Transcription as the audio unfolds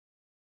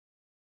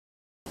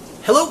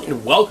Hello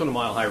and welcome to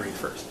Mile High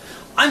Reefers.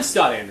 I'm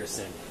Scott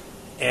Anderson,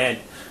 and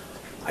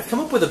I've come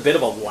up with a bit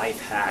of a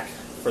life hack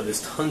for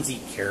this Tunze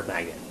care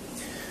magnet.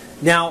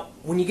 Now,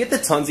 when you get the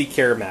Tunze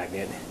care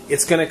magnet,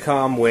 it's going to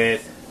come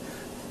with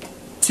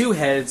two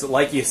heads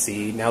like you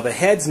see. Now the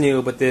head's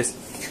new, but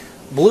this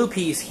blue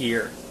piece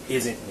here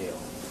isn't new.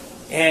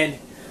 And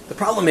the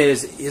problem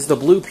is the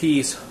blue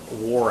piece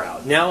wore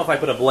out. Now if I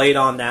put a blade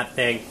on that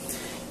thing,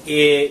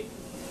 it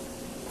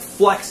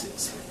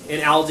flexes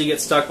and algae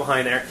gets stuck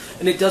behind there,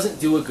 and it doesn't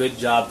do a good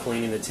job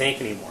cleaning the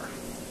tank anymore.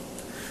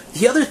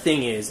 The other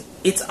thing is,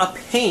 it's a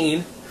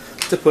pain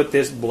to put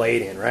this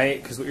blade in,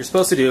 right? Because what you're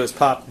supposed to do is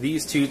pop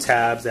these two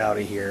tabs out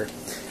of here,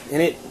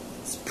 and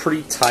it's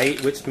pretty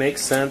tight, which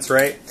makes sense,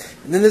 right?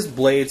 And then this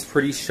blade's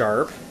pretty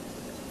sharp.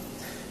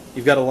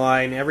 You've got to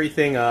line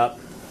everything up,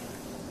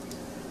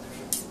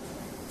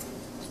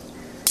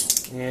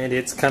 and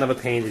it's kind of a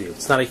pain to do.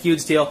 It's not a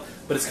huge deal,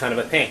 but it's kind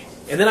of a pain.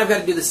 And then I've got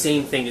to do the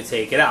same thing to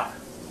take it out.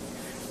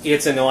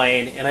 It's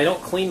annoying, and I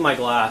don't clean my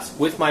glass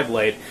with my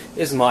blade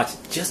as much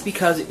just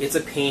because it's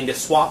a pain to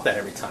swap that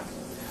every time.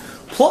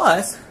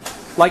 Plus,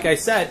 like I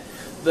said,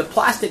 the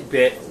plastic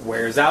bit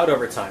wears out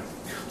over time.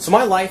 So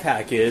my life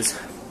hack is,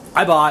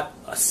 I bought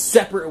a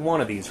separate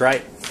one of these,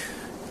 right?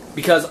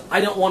 Because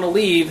I don't want to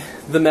leave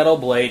the metal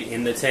blade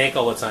in the tank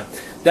all the time.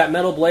 That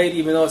metal blade,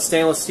 even though it's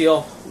stainless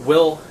steel,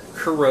 will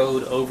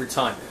corrode over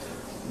time.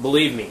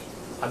 Believe me,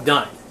 I've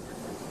done it.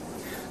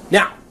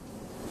 Now,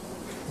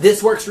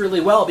 this works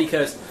really well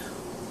because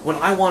when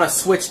I want to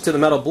switch to the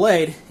metal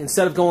blade,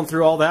 instead of going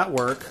through all that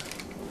work,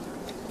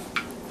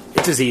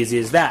 it's as easy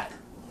as that.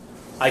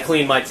 I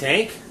clean my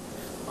tank,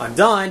 I'm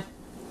done,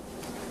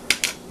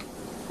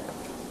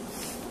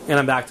 and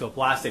I'm back to a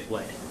plastic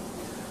blade.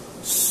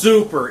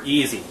 Super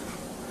easy.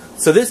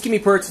 So this can be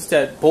purchased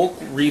at Bulk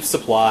Reef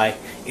Supply.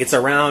 It's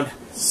around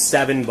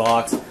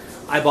 $7.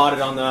 I bought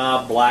it on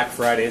the Black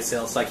Friday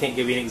sale, so I can't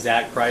give you an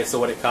exact price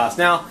of what it costs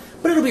now,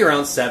 but it'll be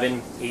around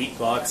 $7,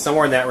 $8,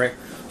 somewhere in that range.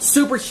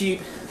 Super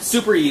cheap,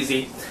 super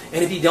easy,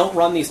 and if you don't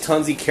run these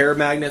Tunze care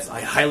magnets,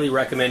 I highly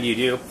recommend you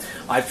do.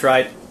 I've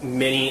tried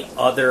many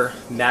other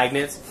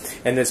magnets,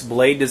 and this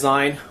blade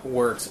design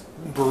works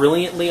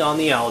brilliantly on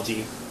the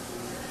algae,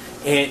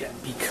 and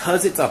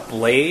because it's a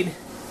blade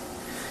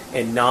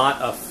and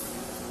not a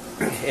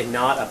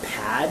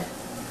pad,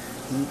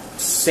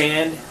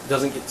 sand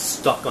doesn't get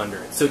stuck under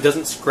it, so it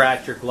doesn't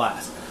scratch your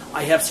glass.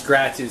 I have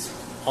scratches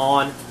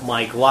on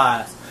my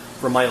glass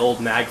from my old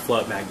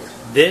MagFloat magnet.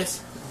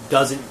 This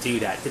doesn't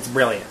do that. It's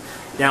brilliant.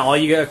 Now, all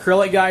you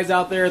acrylic guys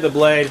out there, the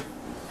blade,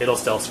 it'll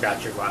still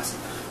scratch your glass.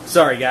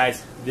 Sorry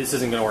guys, this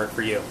isn't going to work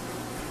for you.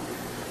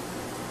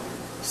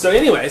 So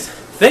anyways,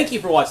 thank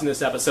you for watching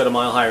this episode of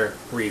Mile High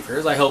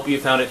Reefers. I hope you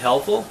found it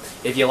helpful.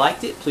 If you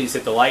liked it, please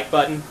hit the like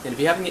button. And if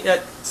you haven't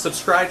yet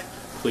subscribed,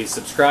 please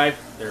subscribe.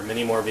 There are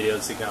many more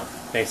videos to come.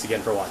 Thanks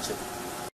again for watching.